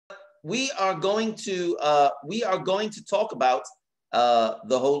we are going to talk about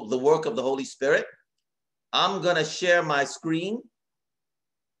the work of the Holy Spirit. I'm going to share my screen,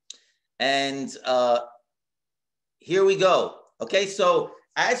 and here we go. Okay, so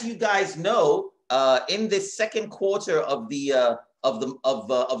as you guys know, in this second quarter of the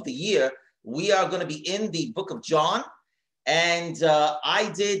year, we are going to be in the book of John, and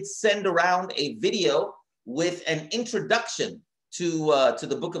I did send around a video with an introduction to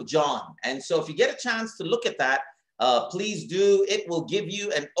the book of John. And so if you get a chance to look at that, please do. It will give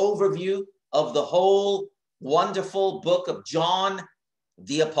you an overview of the whole wonderful book of John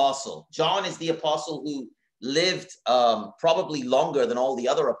the Apostle. John is the apostle who lived probably longer than all the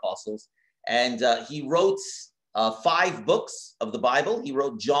other apostles. And he wrote 5 books of the Bible. He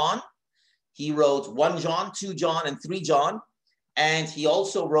wrote John. He wrote 1 John, 2 John, and 3 John. And he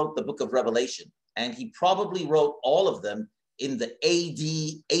also wrote the book of Revelation. And he probably wrote all of them in the AD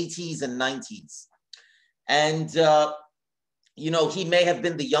 80s and 90s. And, you know, he may have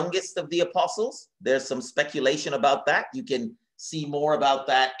been the youngest of the apostles. There's some speculation about that. You can see more about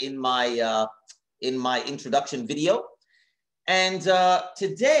that in my introduction video. And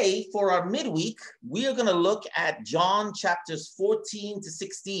today, for our midweek, we are going to look at John chapters 14 to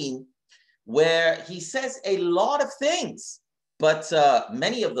 16, where he says a lot of things, but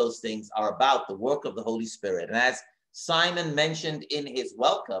many of those things are about the work of the Holy Spirit. And as Simon mentioned in his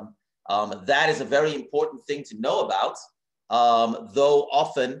welcome, that is a very important thing to know about, though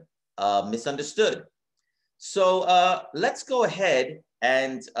often misunderstood. So let's go ahead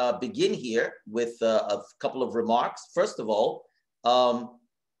and begin here with a couple of remarks. First of all,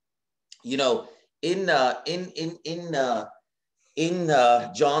 you know, in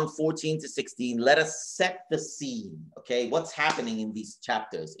John 14 to 16, let us set the scene. Okay, what's happening in these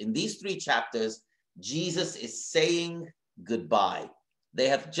chapters? In these 3 chapters, Jesus is saying goodbye. They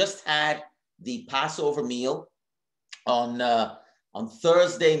have just had the Passover meal on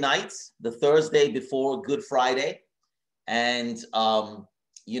Thursday night, the Thursday before Good Friday. And,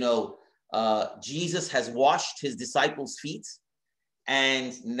 you know, Jesus has washed his disciples' feet,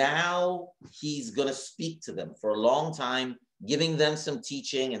 and now he's going to speak to them for a long time, giving them some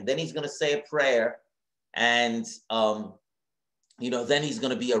teaching, and then he's going to say a prayer, and, you know, then he's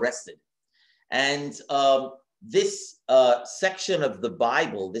going to be arrested. And this section of the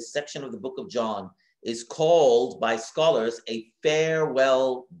Bible, this section of the book of John, is called by scholars a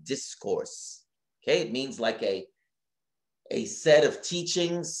farewell discourse. Okay, it means like a set of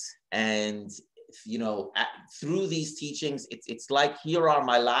teachings, and you know, through these teachings, it's like, here are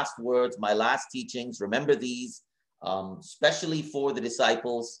my last words, my last teachings. Remember these, especially for the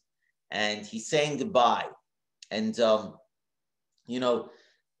disciples. And he's saying goodbye. And you know,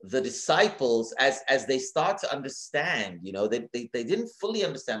 the disciples, as they start to understand, you know, they didn't fully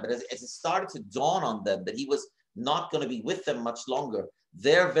understand, but as it started to dawn on them that he was not going to be with them much longer,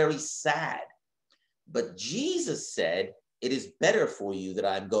 they're very sad. But Jesus said, "It is better for you that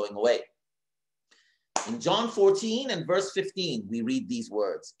I'm going away." In John 14 and verse 15, we read these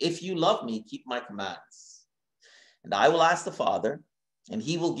words: "If you love me, keep my commands. And I will ask the Father, and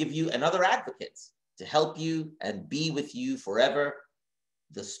he will give you another advocate to help you and be with you forever,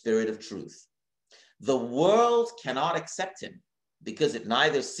 the Spirit of truth. The world cannot accept him because it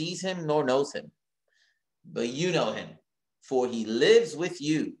neither sees him nor knows him. But you know him, for he lives with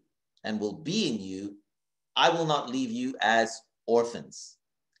you and will be in you. I will not leave you as orphans.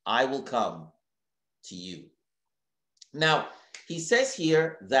 I will come to you." Now, he says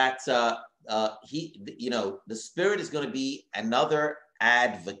here that you know, the Spirit is going to be another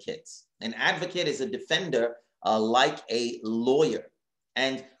advocate. An advocate is a defender, like a lawyer.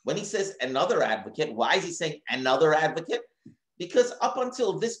 And when he says another advocate, why is he saying another advocate? Because up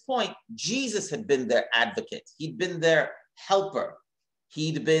until this point, Jesus had been their advocate. He'd been their helper.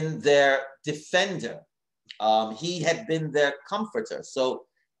 He'd been their defender. He had been their comforter. So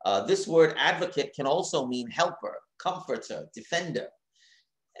this word advocate can also mean helper, comforter, defender.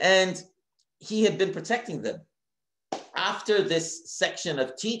 And he had been protecting them. After this section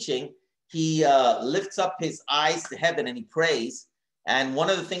of teaching, he lifts up his eyes to heaven and he prays. And one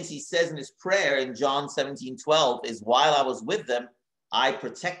of the things he says in his prayer in John 17:12 is, "While I was with them, I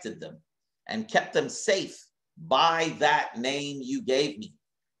protected them and kept them safe by that name you gave me.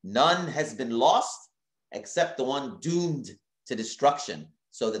 None has been lost except the one doomed to destruction,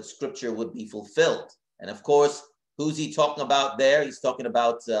 so that scripture would be fulfilled." And of course, who's he talking about there? He's talking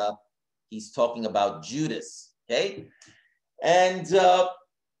about Judas. Okay, and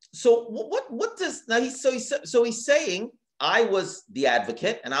so what does now? He's saying, "I was the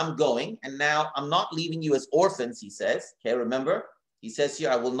advocate and I'm going, and now I'm not leaving you as orphans," he says. Okay, remember, He says here,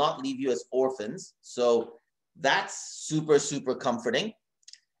 I will not leave you as orphans. So that's super, super comforting.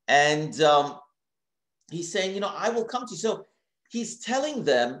 And he's saying, you know, I will come to you. So he's telling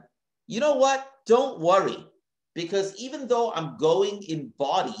them, you know what? Don't worry, because even though I'm going in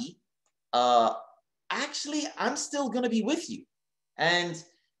body, actually, I'm still going to be with you. And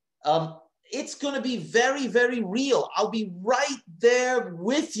it's going to be very, very real. I'll be right there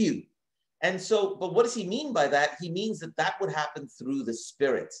with you. And so, but what does he mean by that? He means that that would happen through the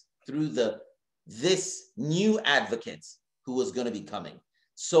Spirit, through this new advocate who was going to be coming.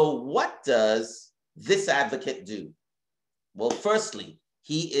 So what does this advocate do? Well, firstly,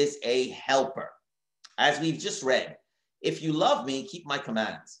 he is a helper. As we've just read, if you love me, keep my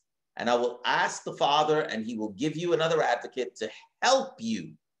commands, and I will ask the Father, and he will give you another advocate to help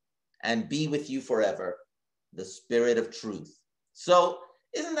you and be with you forever, the Spirit of truth. So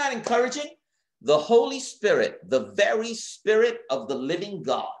isn't that encouraging? The Holy Spirit, the very Spirit of the living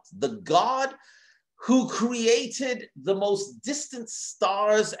God, the God who created the most distant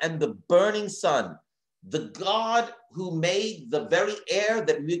stars and the burning sun, the God who made the very air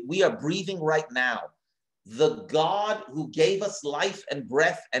that we are breathing right now, the God who gave us life and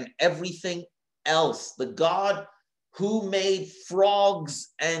breath and everything else, the God who made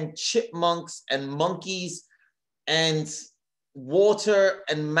frogs and chipmunks and monkeys and water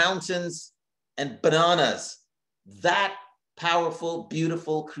and mountains and bananas. That powerful,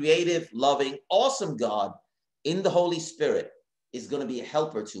 beautiful, creative, loving, awesome God in the Holy Spirit is going to be a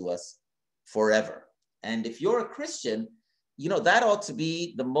helper to us forever. And if you're a Christian, you know, that ought to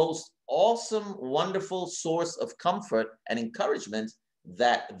be the most awesome, wonderful source of comfort and encouragement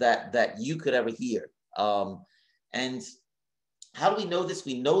that you could ever hear. And how do we know this?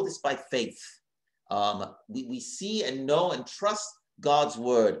 We know this by faith. We see and know and trust God's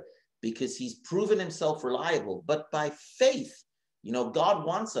word because he's proven himself reliable. But by faith, you know, God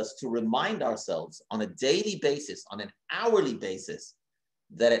wants us to remind ourselves on a daily basis, on an hourly basis,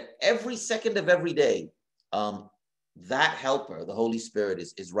 that at every second of every day, that helper, the Holy Spirit,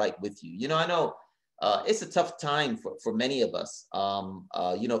 is right with you. You know, I know it's a tough time for many of us.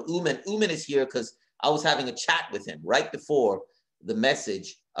 You know, Uman is here because I was having a chat with him right before the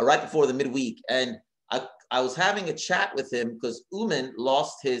message, right before the midweek. And I was having a chat with him because Uman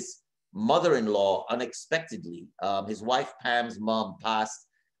lost his mother-in-law unexpectedly. His wife, Pam's mom, passed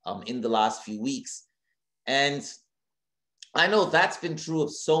in the last few weeks. And I know that's been true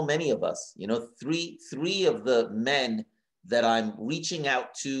of so many of us. You know, three of the men that I'm reaching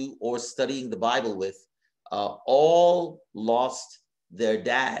out to or studying the Bible with all lost their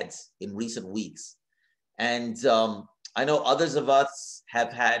dads in recent weeks. And I know others of us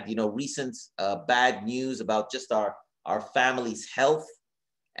have had, you know, recent bad news about just our family's health.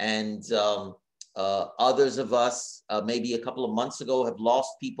 And others of us, maybe a couple of months ago, have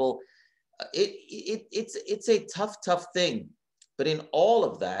lost people. It's a tough thing. But in all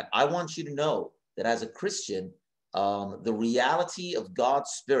of that, I want you to know that as a Christian, the reality of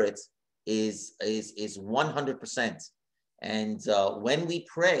God's Spirit is 100%. And when we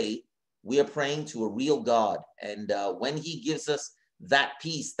pray, we are praying to a real God. And when he gives us that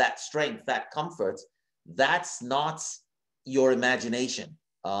peace, that strength, that comfort, that's not your imagination.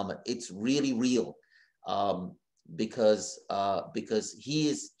 It's really real, because he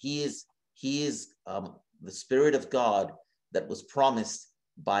is the Spirit of God that was promised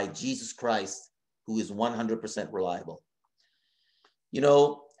by Jesus Christ, who is 100% reliable. You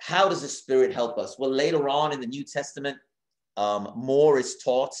know, how does the Spirit help us? Well, later on in the New Testament, more is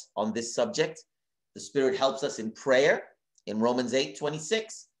taught on this subject. The Spirit helps us in prayer. In Romans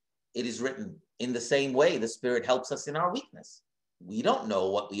 8:26, it is written, in the same way, the Spirit helps us in our weakness. We don't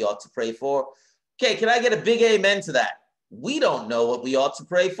know what we ought to pray for. Okay, can I get a big amen to that? We don't know what we ought to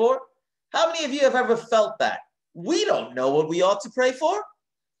pray for. How many of you have ever felt that? We don't know what we ought to pray for.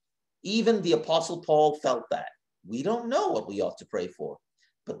 Even the Apostle Paul felt that. We don't know what we ought to pray for.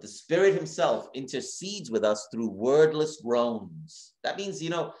 But the Spirit himself intercedes with us through wordless groans. That means,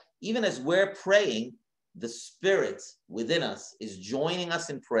 you know, even as we're praying, the Spirit within us is joining us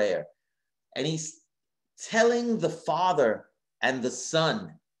in prayer. And he's telling the Father and the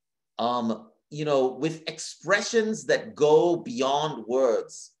Son, you know, with expressions that go beyond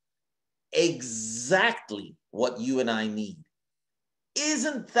words, exactly what you and I need.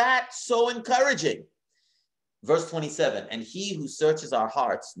 Isn't that so encouraging? Verse 27, and he who searches our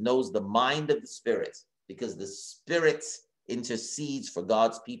hearts knows the mind of the Spirit, because the Spirit intercedes for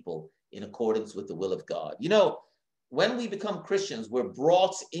God's people in accordance with the will of God. You know, when we become Christians, we're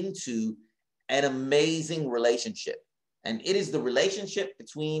brought into an amazing relationship. And it is the relationship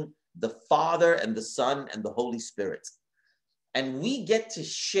between the Father and the Son and the Holy Spirit. and we get to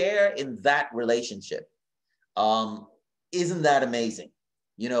share in that relationship. Isn't that amazing?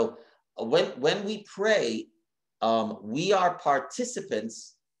 You know, when we pray, we are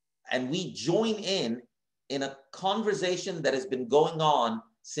participants, and we join in a conversation that has been going on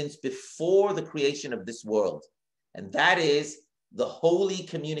since before the creation of this world. And that is the holy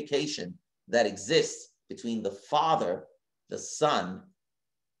communication that exists between the Father, the Son,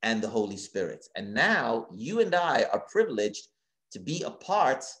 and the Holy Spirit. And now you and I are privileged to be a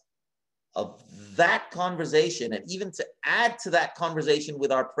part of that conversation, and even to add to that conversation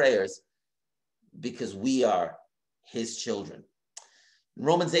with our prayers, because we are his children. In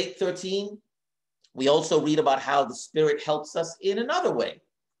Romans 8:13, we also read about how the Spirit helps us in another way.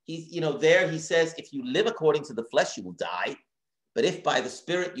 There he says, if you live according to the flesh, you will die. But if by the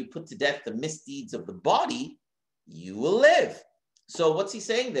Spirit you put to death the misdeeds of the body, you will live. So what's he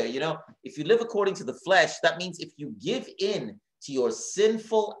saying there? If you live according to the flesh, that means if you give in to your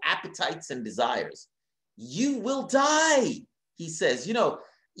sinful appetites and desires, you will die. He says,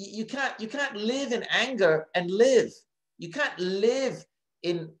 you can't live in anger and live. You can't live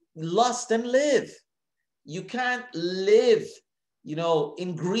in lust and live. You can't live,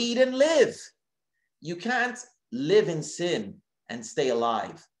 in greed and live. You can't live in sin and stay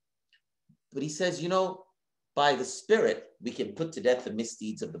alive. But he says, by the Spirit, we can put to death the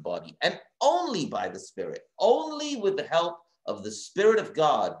misdeeds of the body. And only by the Spirit, only with the help of the Spirit of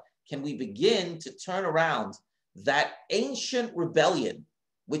God, can we begin to turn around that ancient rebellion,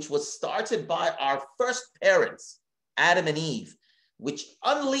 which was started by our first parents, Adam and Eve, which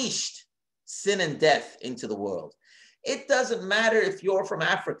unleashed sin and death into the world. It doesn't matter if you're from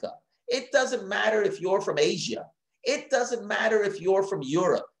Africa. It doesn't matter if you're from Asia. It doesn't matter if you're from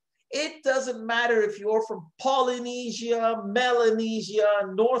Europe. It doesn't matter if you're from Polynesia, Melanesia,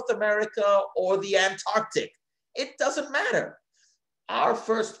 North America, or the Antarctic. It doesn't matter. Our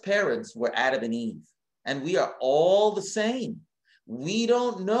first parents were Adam and Eve, and we are all the same. We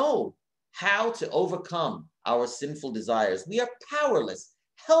don't know how to overcome our sinful desires. We are powerless,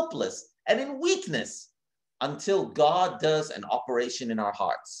 helpless, and in weakness until God does an operation in our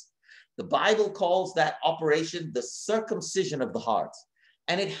hearts. The Bible calls that operation the circumcision of the heart.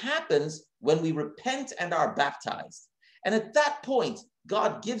 And it happens when we repent and are baptized. And at that point,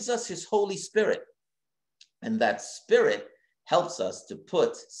 God gives us his Holy Spirit. And that Spirit helps us to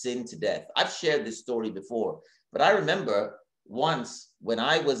put sin to death. I've shared this story before, but I remember once when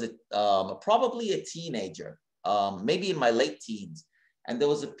I was probably a teenager, maybe in my late teens, and there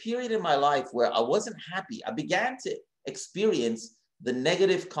was a period in my life where I wasn't happy. I began to experience the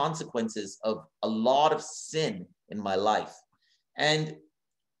negative consequences of a lot of sin in my life. And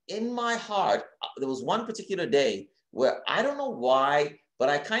in my heart, there was one particular day where I don't know why, but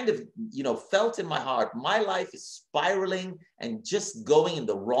I kind of, felt in my heart, my life is spiraling and just going in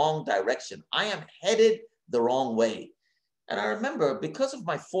the wrong direction. I am headed the wrong way. And I remember, because of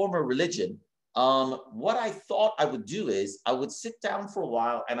my former religion, what I thought I would do is I would sit down for a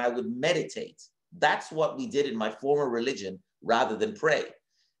while and I would meditate. That's what we did in my former religion rather than pray.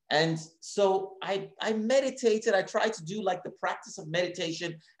 And so I meditated. I tried to do like the practice of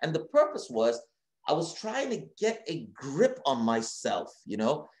meditation. And the purpose was I was trying to get a grip on myself,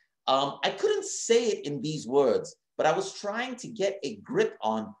 I couldn't say it in these words, but I was trying to get a grip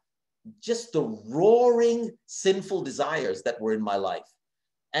on just the roaring sinful desires that were in my life.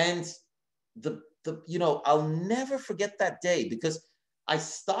 And I'll never forget that day, because I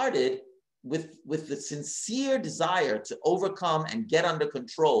started with the sincere desire to overcome and get under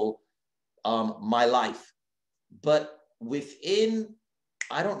control my life. But within,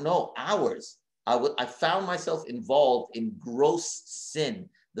 I don't know, hours, I found myself involved in gross sin,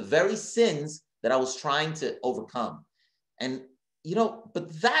 the very sins that I was trying to overcome. And,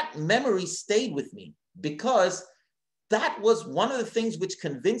 but that memory stayed with me, because that was one of the things which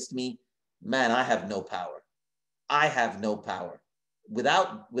convinced me, man, I have no power. I have no power.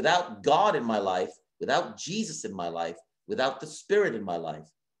 Without God in my life, without Jesus in my life, without the Spirit in my life,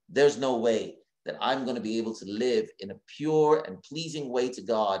 there's no way that I'm going to be able to live in a pure and pleasing way to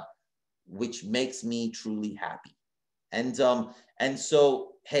God, which makes me truly happy. And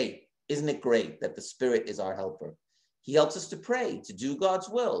so, hey, isn't it great that the Spirit is our helper? He helps us to pray, to do God's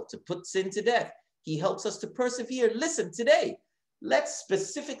will, to put sin to death. He helps us to persevere. Listen, today, let's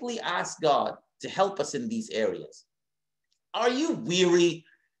specifically ask God to help us in these areas. Are you weary?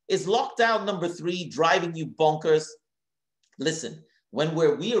 Is lockdown number 3 driving you bonkers? Listen, when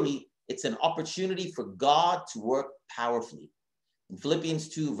we're weary, it's an opportunity for God to work powerfully. In Philippians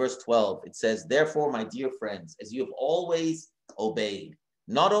 2, verse 12, it says, therefore, my dear friends, as you have always obeyed,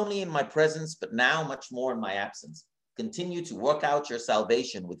 not only in my presence, but now much more in my absence. continue to work out your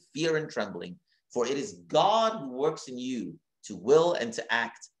salvation with fear and trembling, for it is God who works in you to will and to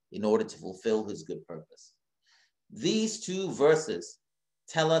act in order to fulfill his good purpose. These two verses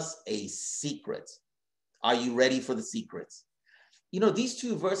tell us a secret. Are you ready for the secrets? You know, these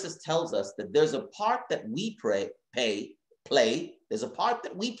two verses tells us that there's a part that we play. There's a part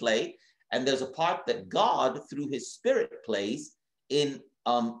that we play, and there's a part that God, through his Spirit, plays in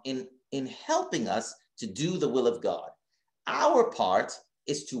helping us to do the will of God. Our part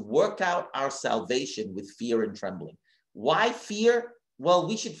is to work out our salvation with fear and trembling. Why fear? Well,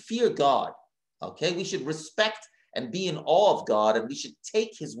 we should fear God, okay? We should respect and be in awe of God, and we should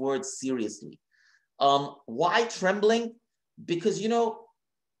take his words seriously. Why trembling? Because, you know,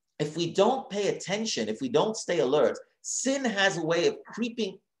 if we don't pay attention, if we don't stay alert, sin has a way of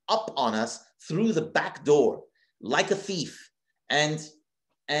creeping up on us through the back door like a thief and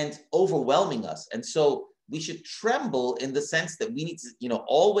overwhelming us. And so we should tremble in the sense that we need to, you know,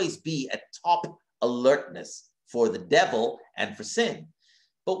 always be at top alertness for the devil and for sin.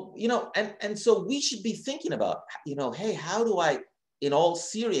 But, you know, and so we should be thinking about, you know, hey, how do I, in all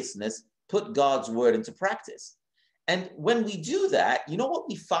seriousness, put God's word into practice? And when we do that, you know what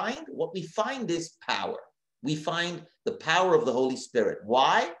we find? What we find is power. We find the power of the Holy Spirit.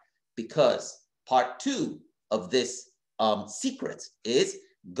 Why? Because part 2 of this secret is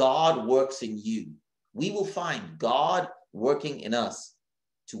God works in you. We will find God working in us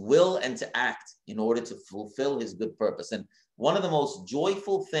to will and to act in order to fulfill his good purpose. And one of the most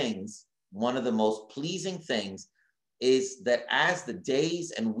joyful things, one of the most pleasing things is that as the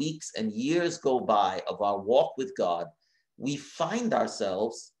days and weeks and years go by of our walk with God, we find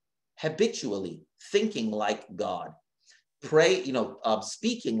ourselves habitually thinking like God,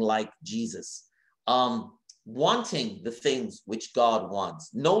 speaking like Jesus, wanting the things which God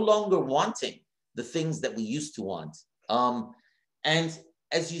wants, no longer wanting the things that we used to want. And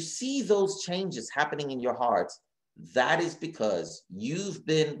as you see those changes happening in your heart, that is because you've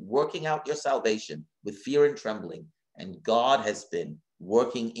been working out your salvation with fear and trembling, and God has been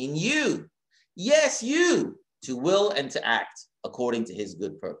working in you, yes, you, to will and to act according to his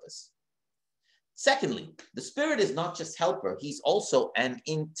good purpose. Secondly, the Spirit is not just helper, he's also an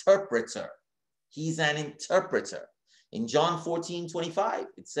interpreter. He's an interpreter. In John 14:25,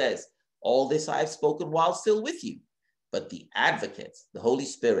 it says, all this I have spoken while still with you, but the advocate, the Holy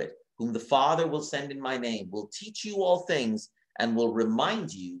Spirit, whom the Father will send in my name, will teach you all things and will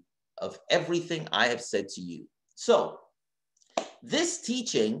remind you of everything I have said to you. So this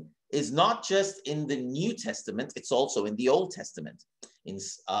teaching is not just in the New Testament, it's also in the Old Testament.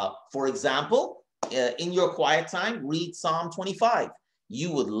 For example, in your quiet time, read Psalm 25.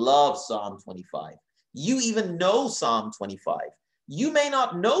 You would love Psalm 25. You even know Psalm 25. You may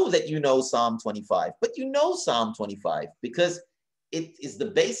not know that you know Psalm 25, but you know Psalm 25 because it is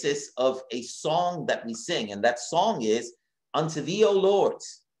the basis of a song that we sing. And that song is, unto thee, O Lord,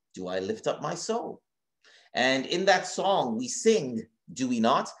 do I lift up my soul. And in that song, we sing, do we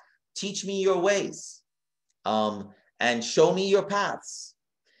not? Teach me your ways and show me your paths.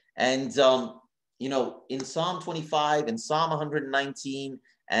 And, you know, in Psalm 25 and Psalm 119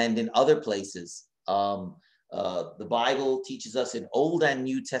 and in other places, the Bible teaches us in Old and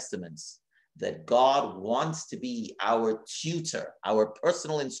New Testaments that God wants to be our tutor, our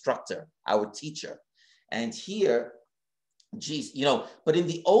personal instructor, our teacher. And here, geez, you know, but in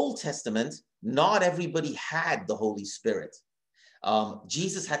the Old Testament, not everybody had the Holy Spirit.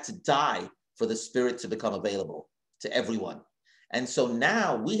 Jesus had to die for the Spirit to become available to everyone. And so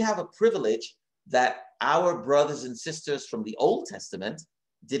now we have a privilege that our brothers and sisters from the Old Testament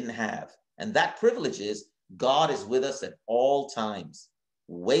didn't have. And that privilege is God is with us at all times,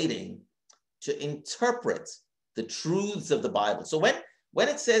 waiting to interpret the truths of the Bible. So when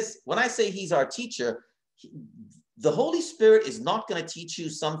I say he's our teacher, the Holy Spirit is not going to teach you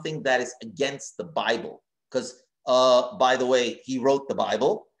something that is against the Bible, because by the way, he wrote the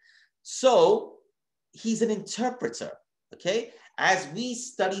Bible. So he's an interpreter, okay? As we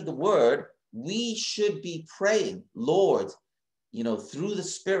study the word, we should be praying, Lord, you know, through the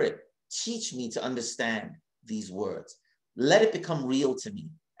Spirit, teach me to understand these words. Let it become real to me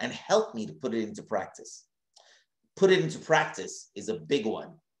and help me to put it into practice. Put it into practice is a big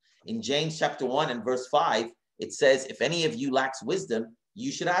one. In James chapter 1 and verse 5, it says, if any of you lacks wisdom,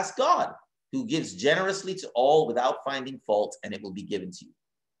 you should ask God, who gives generously to all without finding fault, and it will be given to you.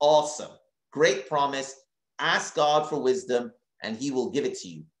 Awesome. Great promise. Ask God for wisdom, and he will give it to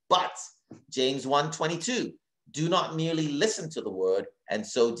you. But James 1:22, do not merely listen to the word and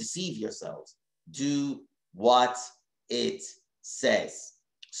so deceive yourselves. Do what it says.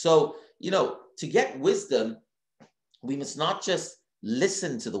 So, you know, to get wisdom, we must not just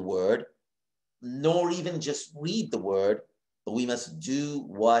listen to the word, nor even just read the word, but we must do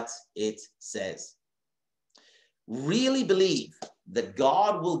what it says. Really believe that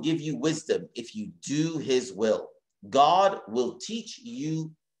God will give you wisdom if you do his will. God will teach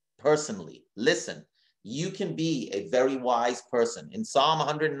you personally. Listen, you can be a very wise person. In Psalm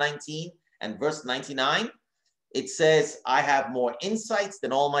 119 and verse 99, it says, I have more insights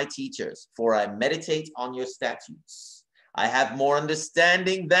than all my teachers, for I meditate on your statutes. I have more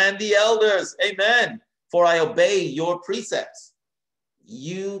understanding than the elders. Amen. For I obey your precepts.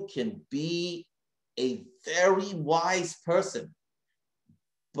 You can be a very wise person,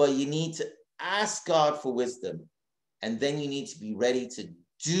 but you need to ask God for wisdom, and then you need to be ready to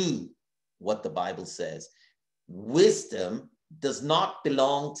do what the Bible says. Wisdom does not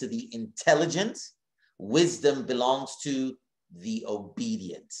belong to the intelligent. Wisdom belongs to the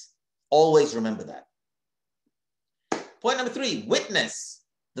obedient. Always remember that. Point number 3, witness.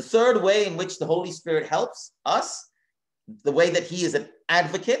 The third way in which the Holy Spirit helps us, the way that he is an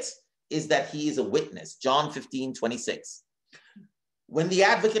advocate, is that he is a witness. John 15:26. When the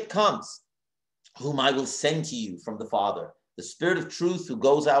advocate comes, whom I will send to you from the Father, the Spirit of truth who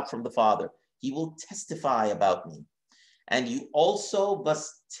goes out from the Father, he will testify about me. And you also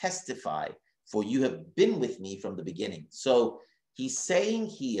must testify, for you have been with me from the beginning. So he's saying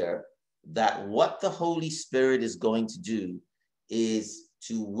here that what the Holy Spirit is going to do is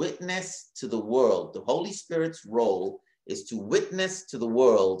to witness to the world. The Holy Spirit's role is to witness to the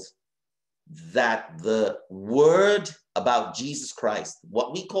world that the word about Jesus Christ,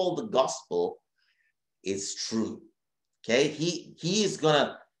 what we call the gospel, is true. Okay, he is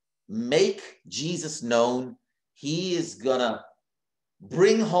gonna make Jesus known. He is gonna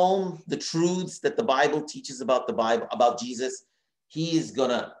bring home the truths that the Bible teaches about the Bible, about Jesus. He is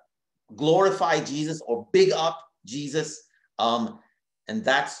gonna glorify Jesus or big up Jesus, and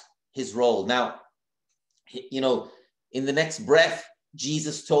that's his role. Now, you know, in the next breath,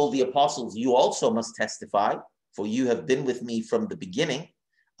 Jesus told the apostles, you also must testify, for you have been with me from the beginning.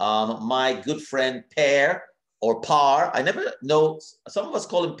 My good friend Per, or Par, I never know, some of us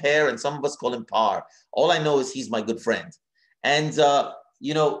call him Per and some of us call him Par. All I know is he's my good friend. And,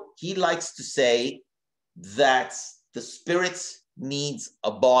 you know, he likes to say that the Spirit needs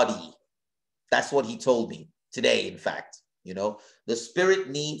a body. That's what he told me today, in fact. You know, the Spirit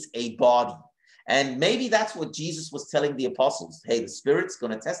needs a body. And maybe that's what Jesus was telling the apostles. Hey, the Spirit's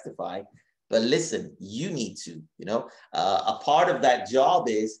going to testify, but listen, you need to, you know, a part of that job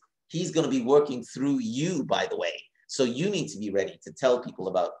is he's going to be working through you, by the way. So you need to be ready to tell people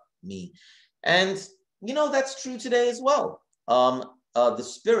about me. And, you know, that's true today as well. The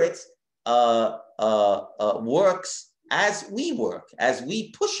Spirit works as we work, as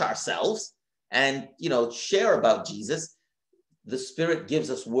we push ourselves and, you know, share about Jesus. The Spirit gives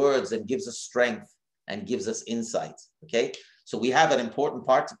us words and gives us strength and gives us insight. Okay, so we have an important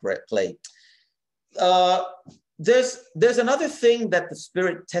part to play. There's another thing that the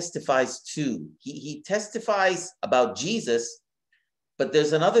Spirit testifies to. He testifies about Jesus, but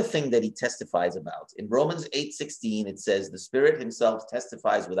there's another thing that he testifies about. In Romans 8:16, it says, the Spirit himself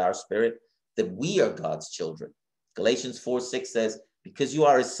testifies with our spirit that we are God's children. Galatians 4:6 says, because you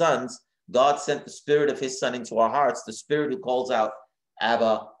are his sons, God sent the Spirit of his Son into our hearts, the Spirit who calls out,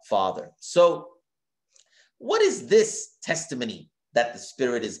 Abba, Father. So what is this testimony that the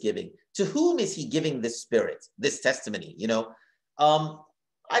Spirit is giving? To whom is he giving this Spirit, this testimony? You know,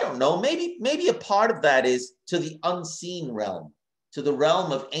 I don't know. Maybe a part of that is to the unseen realm, to the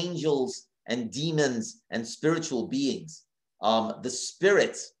realm of angels and demons and spiritual beings. The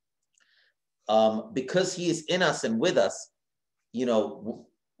Spirit, because he is in us and with us, you know,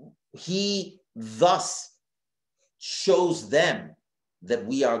 he thus shows them that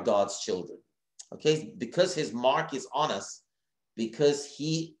we are God's children. Okay, because his mark is on us, because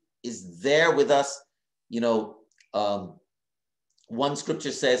he is there with us, you know, one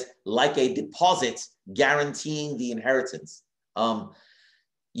scripture says, like a deposit guaranteeing the inheritance.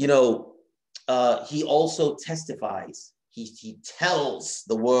 You know, he also testifies. He tells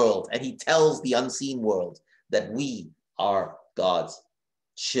the world and he tells the unseen world that we are God's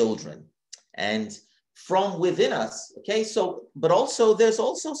children. And from within us, okay, so, but also there's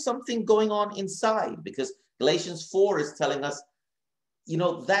also something going on inside, because Galatians 4 is telling us, you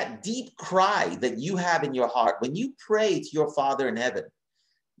know, that deep cry that you have in your heart, when you pray to your Father in heaven,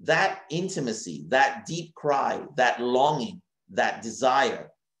 that intimacy, that deep cry, that longing, that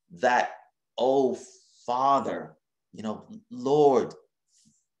desire, that, oh, Father, you know, Lord,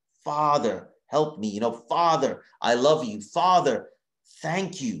 Father, help me, you know, Father, I love you, Father,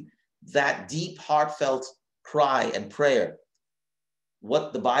 thank you. That deep, heartfelt cry and prayer,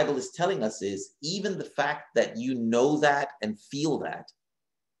 what the Bible is telling us is even the fact that you know that and feel that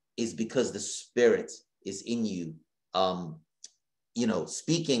is because the Spirit is in you,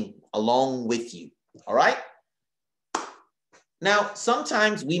 speaking along with you. All right. Now,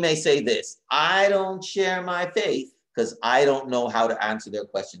 sometimes we may say this: I don't share my faith because I don't know how to answer their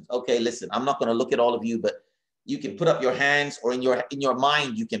questions. Okay, listen, I'm not going to look at all of you, but you can put up your hands, or in your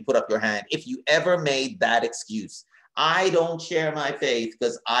mind, you can put up your hand if you ever made that excuse. I don't share my faith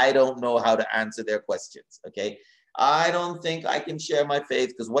because I don't know how to answer their questions. Okay, I don't think I can share my faith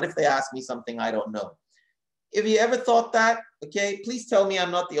because what if they ask me something I don't know? If you ever thought that, okay, please tell me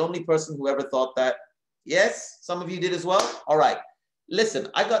I'm not the only person who ever thought that. Yes, some of you did as well. All right. Listen,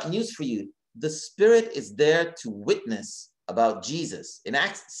 I got news for you. The Spirit is there to witness about Jesus in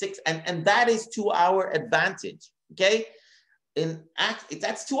Acts 6, and that is to our advantage. Okay?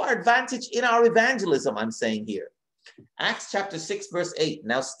 That's to our advantage in our evangelism, I'm saying here. Acts chapter 6, verse 8.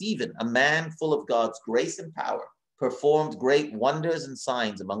 Now Stephen, a man full of God's grace and power, performed great wonders and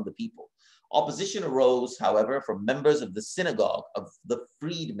signs among the people. Opposition arose, however, from members of the synagogue of the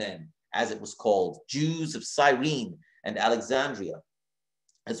freedmen, as it was called, Jews of Cyrene and Alexandria,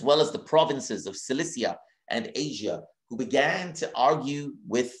 as well as the provinces of Cilicia and Asia, who began to argue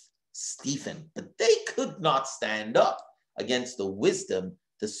with Stephen. But they could not stand up against the wisdom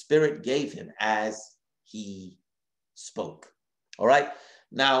the Spirit gave him as he spoke. All right.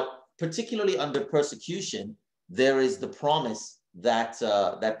 Now, particularly under persecution, there is the promise that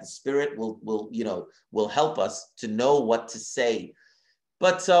that the Spirit will help us to know what to say.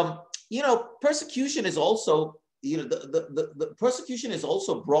 But persecution is also the persecution is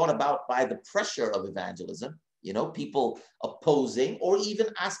also brought about by the pressure of evangelism. People opposing or even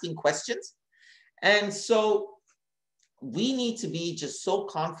asking questions, and so we need to be just so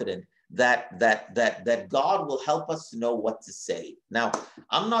confident that God will help us to know what to say. Now,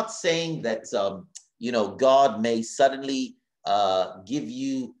 I'm not saying that God may suddenly give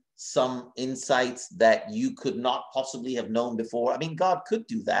you some insights that you could not possibly have known before. I mean, God could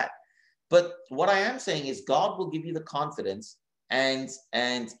do that. But what I am saying is God will give you the confidence, and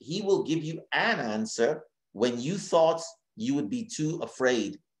he will give you an answer when you thought you would be too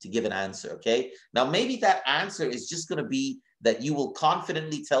afraid to give an answer, okay? Now, maybe that answer is just going to be that you will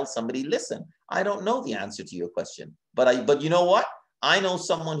confidently tell somebody, listen, I don't know the answer to your question, but you know what? I know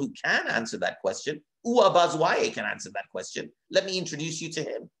someone who can answer that question. Ua Bazwaye can answer that question. Let me introduce you to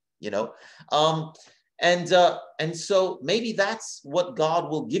him, And so maybe that's what God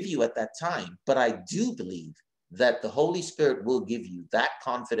will give you at that time. But I do believe that the Holy Spirit will give you that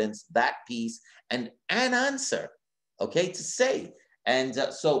confidence, that peace, and an answer, okay, to say. And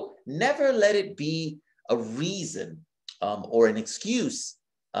so never let it be a reason or an excuse,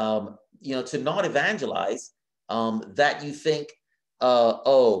 to not evangelize, that you think,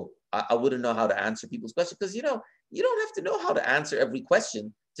 I wouldn't know how to answer people's questions. Because, you don't have to know how to answer every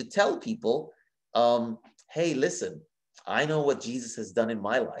question to tell people, hey, listen, I know what Jesus has done in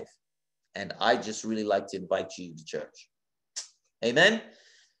my life, and I just really like to invite you to church. Amen.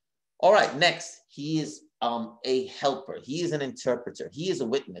 All right, next, he is a helper. He is an interpreter. He is a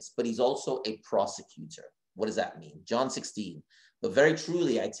witness, but he's also a prosecutor. What does that mean? John 16. But very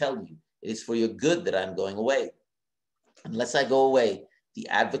truly, I tell you, it is for your good that I'm going away. Unless I go away, the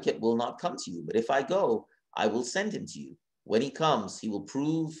advocate will not come to you. But if I go, I will send him to you. When he comes, he will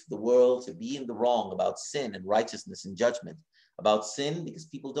prove the world to be in the wrong about sin and righteousness and judgment. About sin, because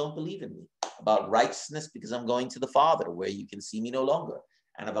people don't believe in me. About righteousness, because I'm going to the Father, where you can see me no longer.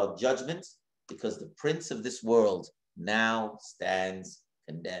 And about judgment, because the prince of this world now stands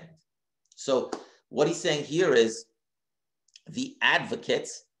condemned. So what he's saying here is the advocate,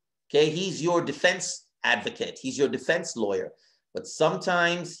 okay, he's your defense advocate. He's your defense lawyer. But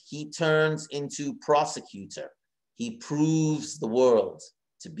sometimes he turns into prosecutor. He proves the world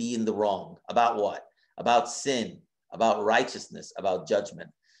to be in the wrong. About what? About sin, about righteousness, about judgment.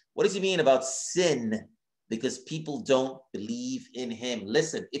 What does he mean about sin? Because people don't believe in him.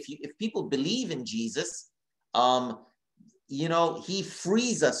 Listen, if people believe in Jesus, he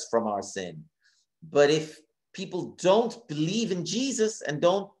frees us from our sin. But if people don't believe in Jesus and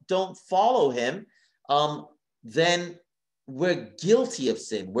don't follow him, then we're guilty of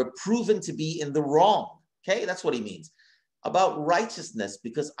sin. We're proven to be in the wrong. Okay, that's what he means. About righteousness,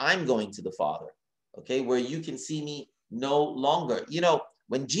 because I'm going to the Father, okay, where you can see me no longer.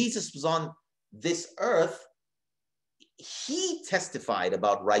 When Jesus was on this earth, he testified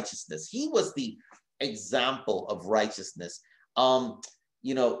about righteousness. He was the example of righteousness.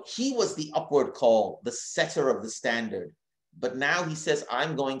 He was the upward call, the setter of the standard. But now he says,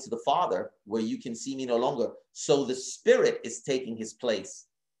 I'm going to the Father where you can see me no longer. So the Spirit is taking his place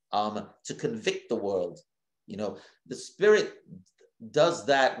to convict the world. You know, the Spirit does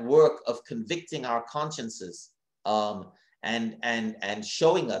that work of convicting our consciences and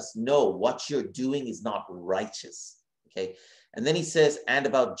showing us, no, what you're doing is not righteous. Okay. And then he says, and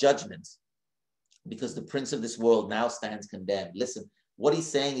about judgment, because the prince of this world now stands condemned. Listen, what he's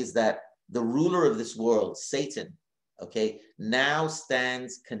saying is that the ruler of this world, Satan, okay, now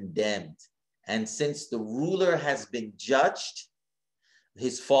stands condemned. And since the ruler has been judged,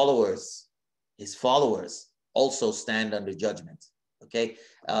 his followers also stand under judgment. Okay,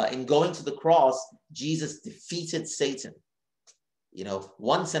 in going to the cross, Jesus defeated Satan, you know,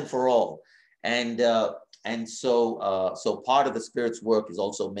 once and for all. And so part of the Spirit's work is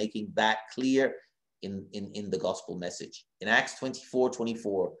also making that clear in the gospel message. In Acts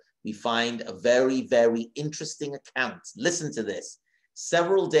 24:24, we find a very, very interesting account. Listen to this.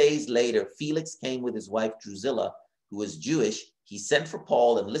 Several days later, Felix came with his wife Drusilla, who was Jewish. He sent for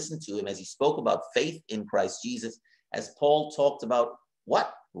Paul and listened to him as he spoke about faith in Christ Jesus, as Paul talked about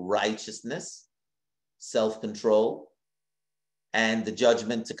what? Righteousness, self-control, and the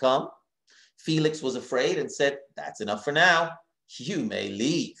judgment to come. Felix was afraid and said, that's enough for now. You may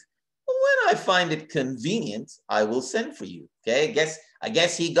leave. When I find it convenient, I will send for you. Okay, I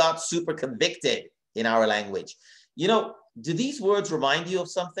guess he got super convicted in our language. You know, do these words remind you of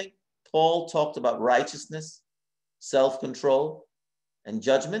something? Paul talked about righteousness, self-control, and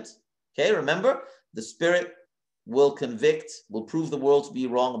judgment. Okay, remember, the Spirit will convict, will prove the world to be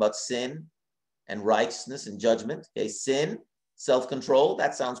wrong about sin and righteousness and judgment. Okay, sin, self-control,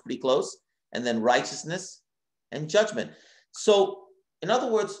 that sounds pretty close. And then righteousness and judgment. So, in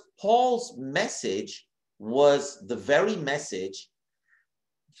other words, Paul's message was the very message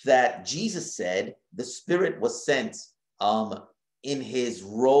that Jesus said the Spirit was sent in his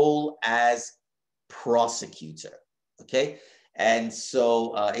role as prosecutor. Okay. And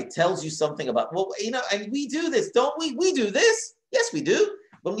so it tells you something about, well, you know, and we do this, don't we? We do this. Yes, we do.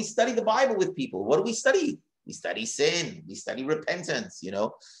 When we study the Bible with people, what do we study? We study sin. We study repentance, you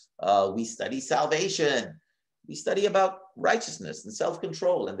know. We study salvation. We study about righteousness and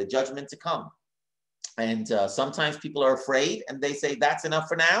self-control and the judgment to come. And sometimes people are afraid and they say, that's enough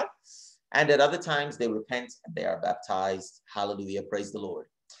for now. And at other times they repent and they are baptized. Hallelujah. Praise the Lord.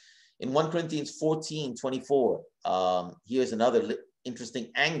 In 1 Corinthians 14:24, here's another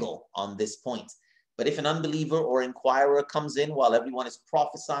interesting angle on this point. But if an unbeliever or inquirer comes in while everyone is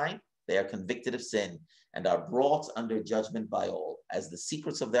prophesying, they are convicted of sin and are brought under judgment by all, as the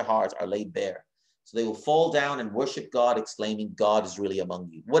secrets of their hearts are laid bare. So they will fall down and worship God, exclaiming, God is really among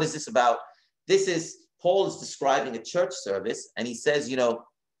you. What is this about? Paul is describing a church service, and he says, you know,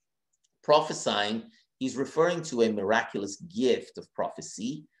 prophesying, he's referring to a miraculous gift of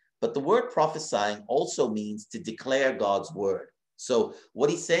prophecy, but the word prophesying also means to declare God's word. So what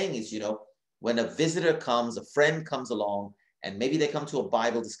he's saying is, you know, when a visitor comes, a friend comes along, and maybe they come to a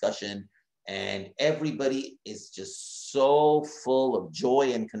Bible discussion, and everybody is just so full of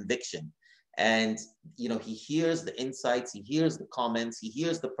joy and conviction. And, you know, he hears the insights, he hears the comments, he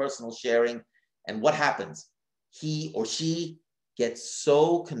hears the personal sharing. And what happens? He or she gets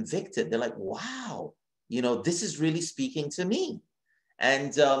so convicted. They're like, wow, you know, this is really speaking to me.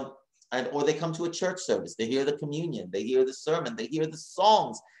 Or they come to a church service, they hear the communion, they hear the sermon, they hear the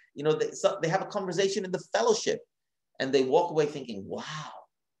songs, you know, they have a conversation in the fellowship, and they walk away thinking, wow,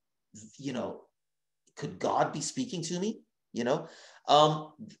 you know, could God be speaking to me? You know,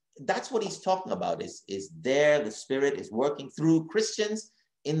 that's what he's talking about, is there the Spirit is working through Christians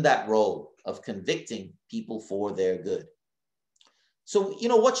in that role of convicting people for their good. So, you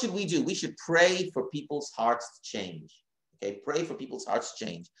know, what should we do? We should pray for people's hearts to change. Okay, pray for people's hearts to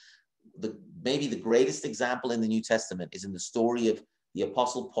change. Maybe the greatest example in the New Testament is in the story of the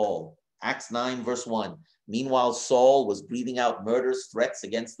Apostle Paul. Acts 9:1. Meanwhile, Saul was breathing out murderous threats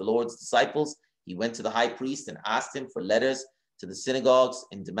against the Lord's disciples. He went to the high priest and asked him for letters to the synagogues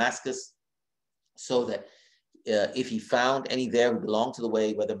in Damascus, so that if he found any there who belonged to the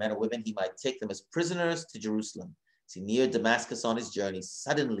way, whether men or women, he might take them as prisoners to Jerusalem. As he neared Damascus on his journey,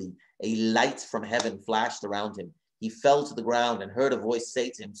 suddenly a light from heaven flashed around him. He fell to the ground and heard a voice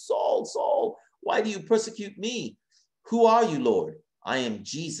say to him, Saul, Saul, why do you persecute me? Who are you, Lord? I am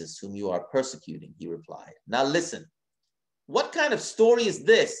Jesus, whom you are persecuting, he replied. Now listen, what kind of story is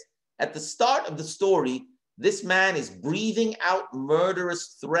this? At the start of the story, this man is breathing out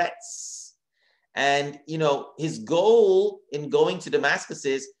murderous threats. And, you know, his goal in going to Damascus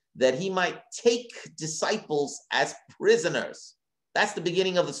is that he might take disciples as prisoners. That's the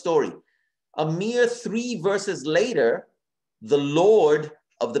beginning of the story. A mere 3 verses later, the Lord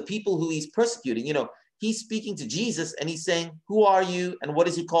of the people who he's persecuting. You know, he's speaking to Jesus and he's saying, who are you? And what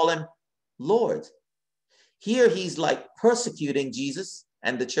does he call him? Lord. Here he's like persecuting Jesus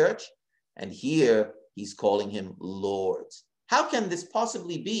and the church. And here he's calling him Lord. How can this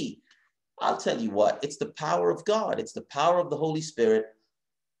possibly be? I'll tell you what, it's the power of God. It's the power of the Holy Spirit.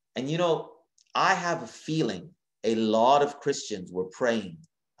 And you know, I have a feeling a lot of Christians were praying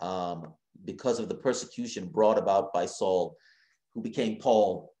because of the persecution brought about by Saul, who became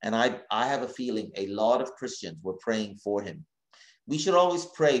Paul. And I have a feeling a lot of Christians were praying for him. We should always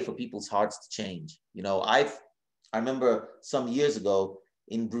pray for people's hearts to change. You know, I remember some years ago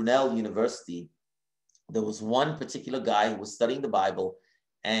in Brunel University, there was one particular guy who was studying the Bible,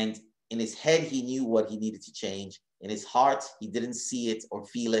 and in his head, he knew what he needed to change. In his heart, he didn't see it or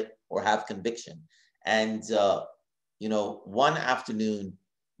feel it or have conviction. And, you know, one afternoon,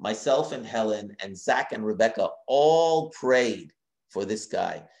 myself and Helen and Zach and Rebecca all prayed for this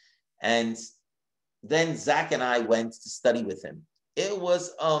guy. And then Zach and I went to study with him. It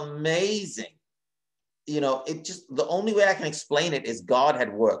was amazing. You know, it just, the only way I can explain it is God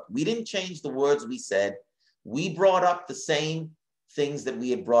had worked. We didn't change the words we said. We brought up the same things that we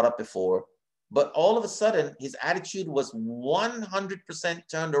had brought up before, but all of a sudden his attitude was 100%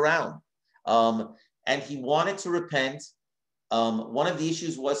 turned around. And he wanted to repent. One of the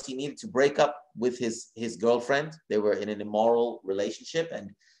issues was he needed to break up with his girlfriend. They were in an immoral relationship.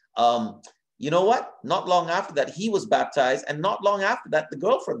 And you know what? Not long after that, he was baptized. And not long after that, the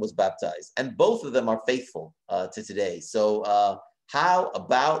girlfriend was baptized. And both of them are faithful to today. So how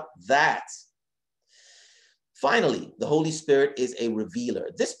about that? Finally, the Holy Spirit is a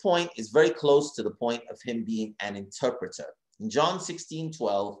revealer. This point is very close to the point of him being an interpreter. In John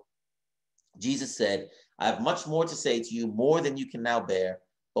 16:12, Jesus said, I have much more to say to you, more than you can now bear.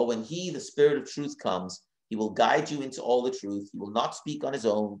 But when he, the Spirit of truth, comes, he will guide you into all the truth. He will not speak on his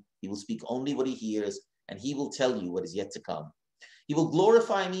own. He will speak only what he hears, and he will tell you what is yet to come. He will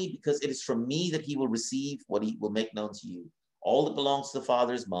glorify me because it is from me that he will receive what he will make known to you. All that belongs to the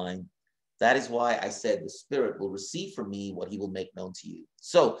Father is mine. That is why I said the Spirit will receive from me what he will make known to you.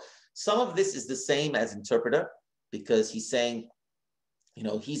 So some of this is the same as interpreter, because he's saying, you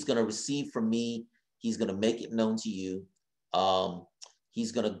know, he's going to receive from me. He's going to make it known to you.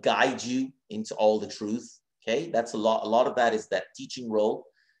 He's going to guide you into all the truth. Okay, that's a lot of that is that teaching role.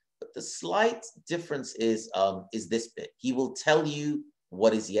 But the slight difference is this bit. He will tell you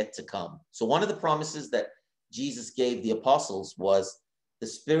what is yet to come. So one of the promises that Jesus gave the apostles was the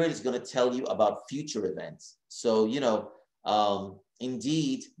Spirit is going to tell you about future events. So, you know,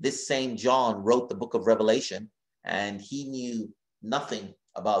 indeed, this same John wrote the book of Revelation, and he knew nothing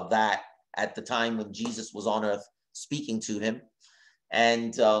about that at the time when Jesus was on earth speaking to him.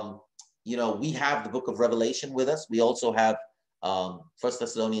 And, you know, we have the book of Revelation with us. We also have 1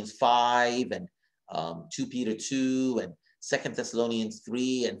 Thessalonians 5 and 2 Peter 2 and 2 Thessalonians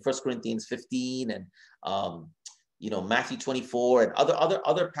 3 and 1 Corinthians 15 and, you know, Matthew 24 and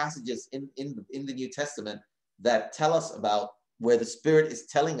other passages in the New Testament that tell us about where the Spirit is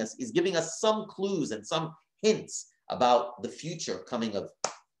telling us, is giving us some clues and some hints about the future coming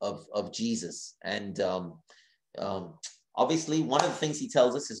of Jesus. And obviously, one of the things he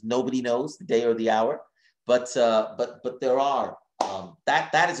tells us is nobody knows the day or the hour, but there are.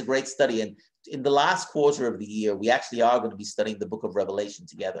 That is a great study. And in the last quarter of the year, we actually are going to be studying the book of Revelation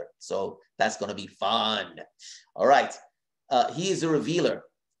together. So that's going to be fun. All right. He is a revealer.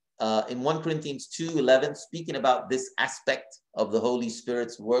 In 1 Corinthians 2:11, speaking about this aspect of the Holy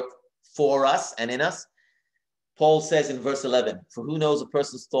Spirit's work for us and in us, Paul says in verse 11, for who knows a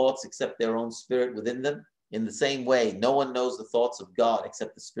person's thoughts except their own spirit within them? In the same way, no one knows the thoughts of God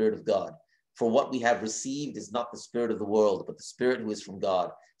except the Spirit of God. For what we have received is not the spirit of the world, but the Spirit who is from God,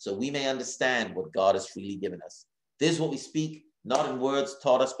 so we may understand what God has freely given us. This is what we speak, not in words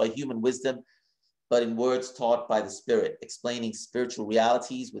taught us by human wisdom, but in words taught by the Spirit, explaining spiritual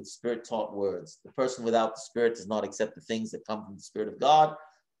realities with Spirit-taught words. The person without the Spirit does not accept the things that come from the Spirit of God,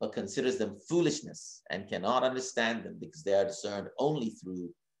 but considers them foolishness and cannot understand them because they are discerned only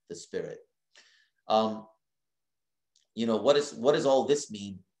through the Spirit. You know, what does all this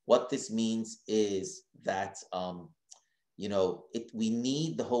mean? What this means is that, you know, we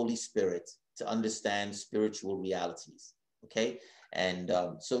need the Holy Spirit to understand spiritual realities, okay? And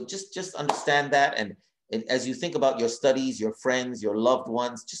so just understand that. And as you think about your studies, your friends, your loved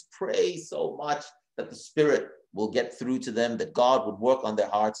ones, just pray so much that the Spirit will get through to them, that God would work on their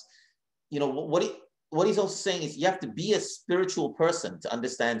hearts. You know, what he's also saying is you have to be a spiritual person to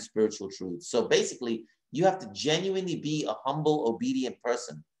understand spiritual truth. So basically, you have to genuinely be a humble, obedient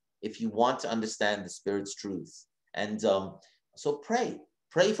person if you want to understand the Spirit's truth. And So pray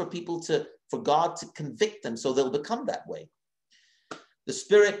for people for God to convict them so they'll become that way. The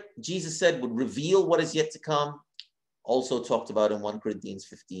Spirit, Jesus said, would reveal what is yet to come. Also talked about in 1 Corinthians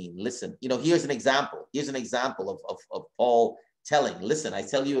 15. Listen, here's an example. Here's an example of Paul telling, listen, I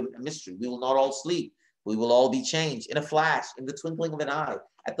tell you a mystery. We will not all sleep. We will all be changed in a flash, in the twinkling of an eye,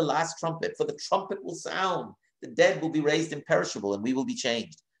 at the last trumpet. For the trumpet will sound. The dead will be raised imperishable, and we will be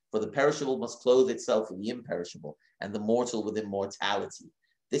changed. For the perishable must clothe itself with the imperishable, and the mortal with immortality.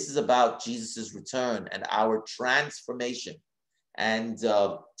 This is about Jesus's return and our transformation. And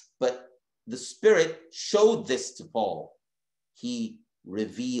but the Spirit showed this to Paul. He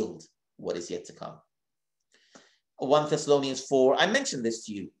revealed what is yet to come. 1 Thessalonians 4, I mentioned this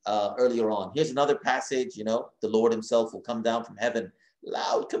to you earlier on. Here's another passage, the Lord himself will come down from heaven.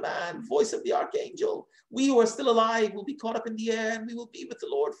 Loud command, voice of the archangel. We who are still alive will be caught up in the air and we will be with the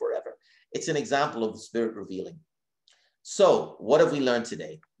Lord forever. It's an example of the Spirit revealing. So what have we learned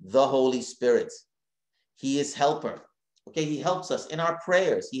today? The Holy Spirit. He is helper. Okay, he helps us in our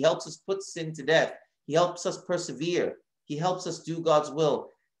prayers. He helps us put sin to death. He helps us persevere. He helps us do God's will.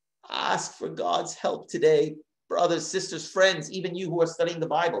 Ask for God's help today, brothers, sisters, friends, even you who are studying the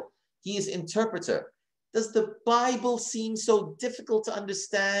Bible. He is interpreter. Does the Bible seem so difficult to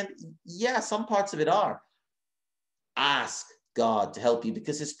understand? Yeah, some parts of it are. Ask God to help you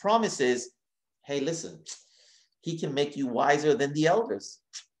because his promise is, hey, listen, he can make you wiser than the elders.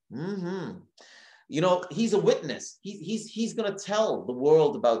 He's a witness. He's going to tell the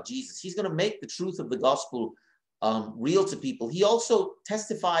world about Jesus. He's going to make the truth of the gospel real to people. He also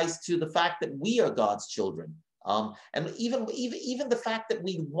testifies to the fact that we are God's children. And even the fact that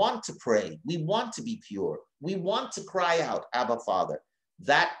we want to pray, we want to be pure, we want to cry out, Abba, Father,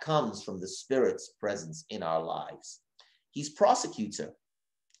 that comes from the Spirit's presence in our lives. He's prosecutor.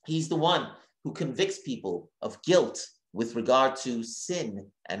 He's the one who convicts people of guilt with regard to sin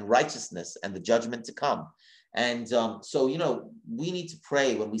and righteousness and the judgment to come. And so, we need to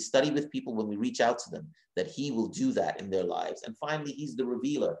pray when we study with people, when we reach out to them, that he will do that in their lives. And finally, he's the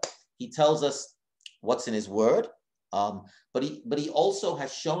revealer. He tells us what's in his word, but he also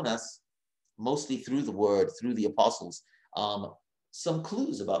has shown us, mostly through the word, through the apostles, some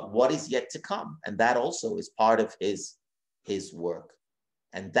clues about what is yet to come. And that also is part of his work.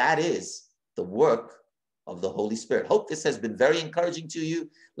 And that is the work of the Holy Spirit. Hope this has been very encouraging to you.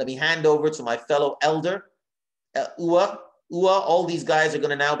 Let me hand over to my fellow elder, Ua. All these guys are going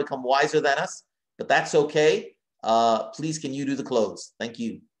to now become wiser than us, but that's okay. Please, can you do the close? Thank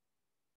you.